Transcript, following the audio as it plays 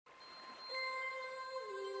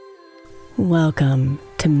Welcome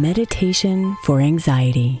to Meditation for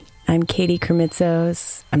Anxiety. I'm Katie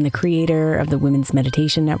Kermitzos. I'm the creator of the Women's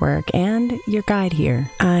Meditation Network and your guide here.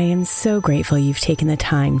 I am so grateful you've taken the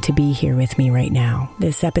time to be here with me right now.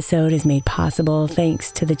 This episode is made possible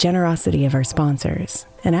thanks to the generosity of our sponsors.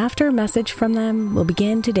 And after a message from them, we'll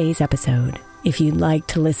begin today's episode. If you'd like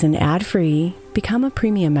to listen ad-free, become a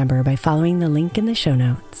premium member by following the link in the show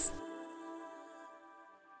notes.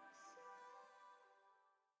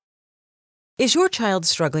 Is your child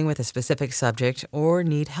struggling with a specific subject or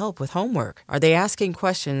need help with homework? Are they asking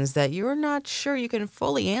questions that you're not sure you can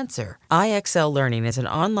fully answer? IXL Learning is an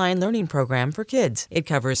online learning program for kids. It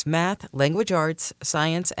covers math, language arts,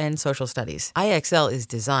 science, and social studies. IXL is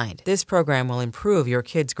designed. This program will improve your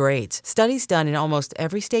kids' grades. Studies done in almost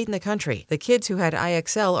every state in the country. The kids who had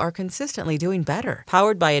IXL are consistently doing better.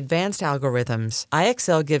 Powered by advanced algorithms,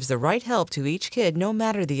 IXL gives the right help to each kid no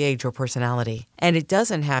matter the age or personality. And it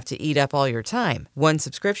doesn't have to eat up all your time. One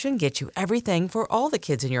subscription gets you everything for all the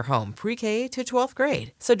kids in your home, pre-K to 12th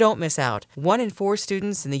grade. So don't miss out. 1 in 4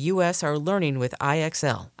 students in the U.S. are learning with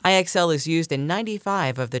IXL. IXL is used in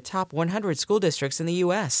 95 of the top 100 school districts in the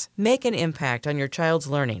U.S. Make an impact on your child's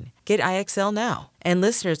learning. Get IXL now. And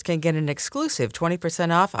listeners can get an exclusive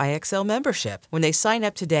 20% off IXL membership when they sign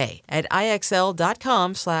up today at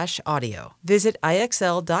IXL.com/audio. Visit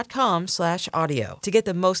IXL.com/audio to get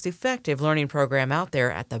the most effective learning program out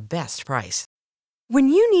there at the best price. When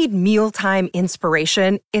you need mealtime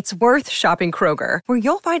inspiration, it's worth shopping Kroger, where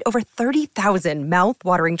you'll find over 30,000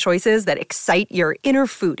 mouth-watering choices that excite your inner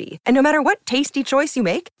foodie. And no matter what tasty choice you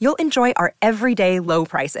make, you'll enjoy our everyday low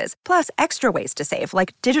prices, plus extra ways to save,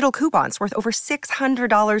 like digital coupons worth over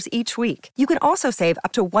 $600 each week. You can also save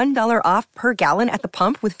up to $1 off per gallon at the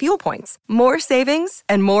pump with fuel points. More savings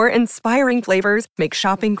and more inspiring flavors make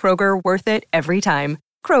shopping Kroger worth it every time.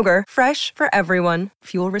 Kroger, fresh for everyone.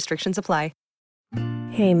 Fuel restrictions apply.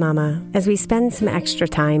 Hey Mama, as we spend some extra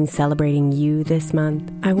time celebrating you this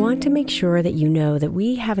month, I want to make sure that you know that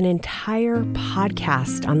we have an entire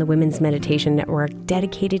podcast on the Women's Meditation Network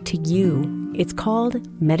dedicated to you. It's called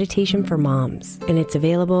Meditation for Moms, and it's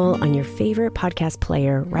available on your favorite podcast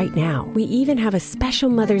player right now. We even have a special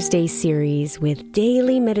Mother's Day series with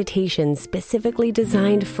daily meditations specifically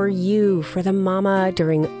designed for you, for the mama,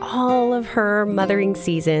 during all of her mothering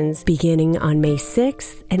seasons, beginning on May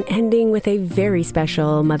 6th and ending with a very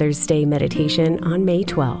special Mother's Day meditation on May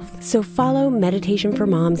 12th. So follow Meditation for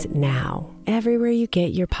Moms now, everywhere you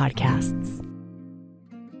get your podcasts.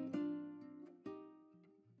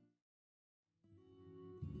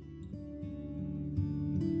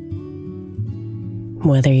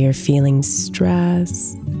 Whether you're feeling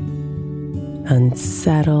stressed,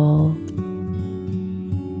 unsettled,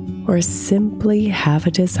 or simply have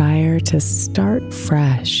a desire to start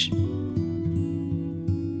fresh,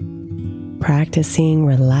 practicing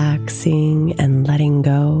relaxing and letting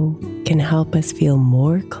go can help us feel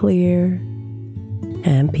more clear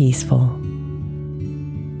and peaceful.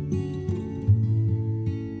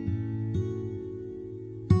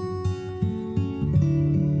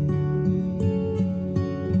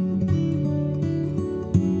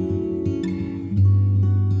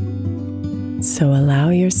 So allow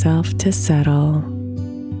yourself to settle,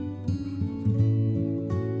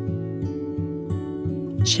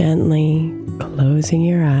 gently closing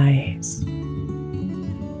your eyes,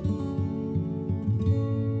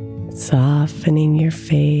 softening your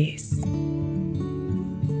face,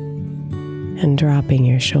 and dropping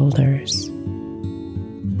your shoulders.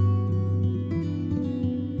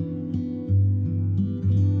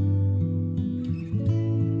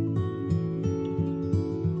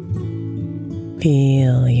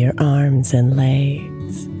 Feel your arms and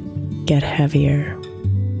legs get heavier.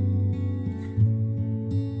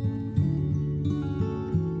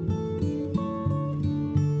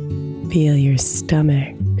 Feel your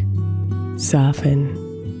stomach soften.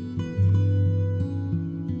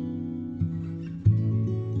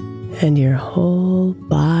 And your whole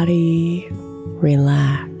body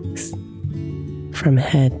relax from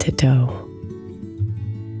head to toe.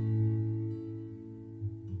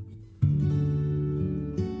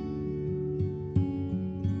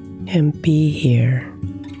 And be here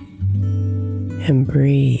and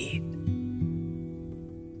breathe.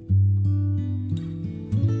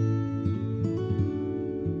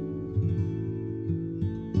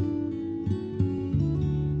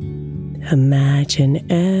 Imagine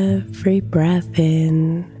every breath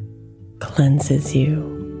in cleanses you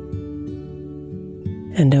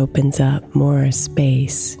and opens up more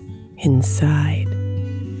space inside.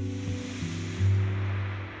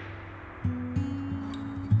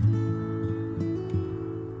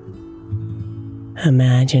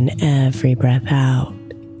 Imagine every breath out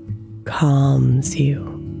calms you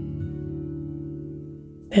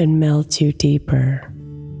and melts you deeper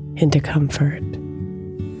into comfort.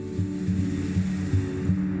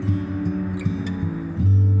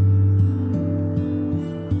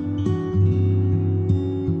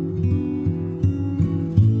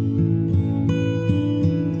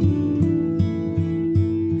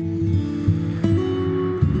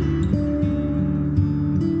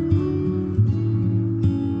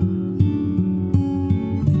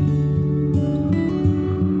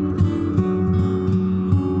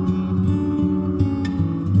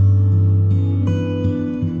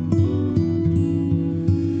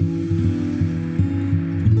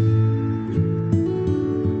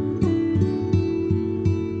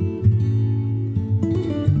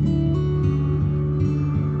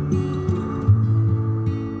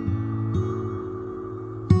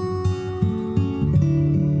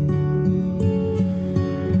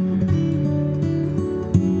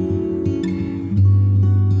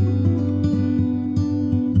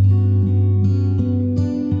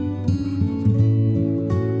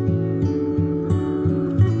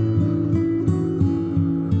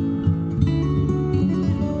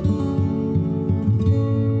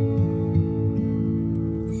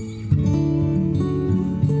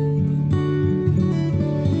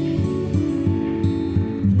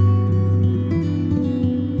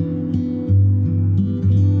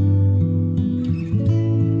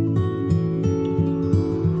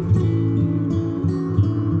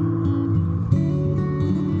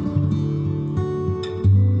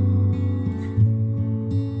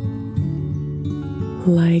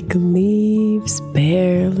 Like leaves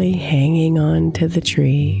barely hanging onto the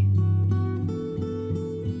tree,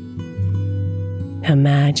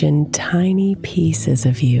 imagine tiny pieces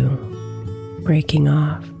of you breaking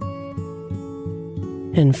off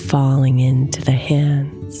and falling into the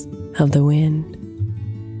hands of the wind.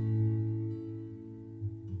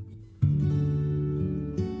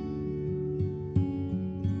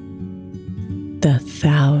 The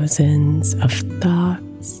thousands of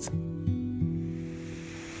thoughts,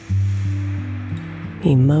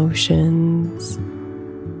 emotions,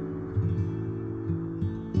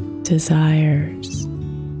 desires,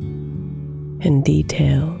 and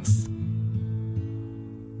details,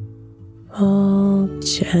 all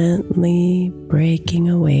gently breaking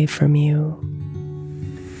away from you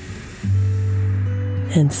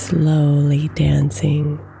and slowly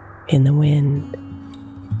dancing in the wind.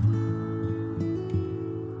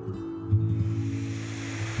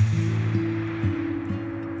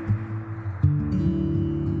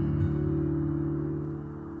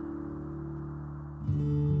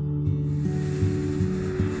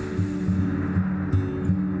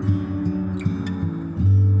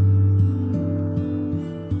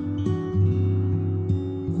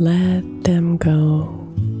 Let them go.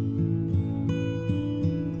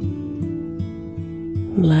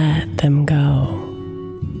 Let them go.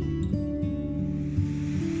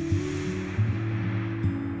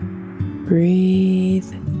 Breathe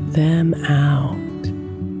them out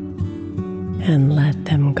and let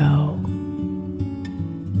them go.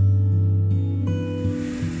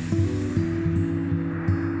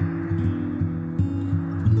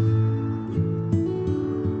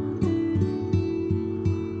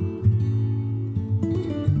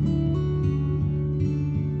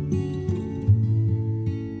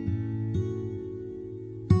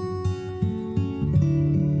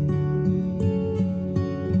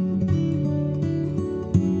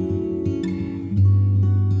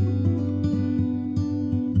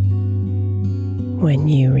 When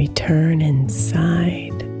you return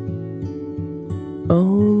inside,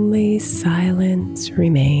 only silence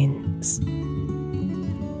remains.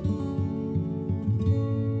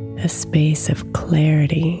 A space of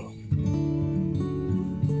clarity,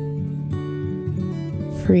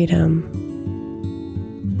 freedom,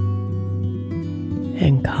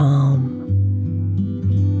 and calm.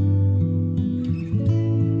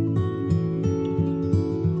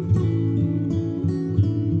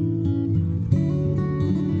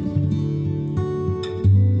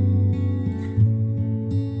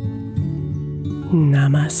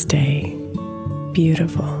 Namaste,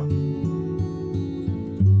 beautiful.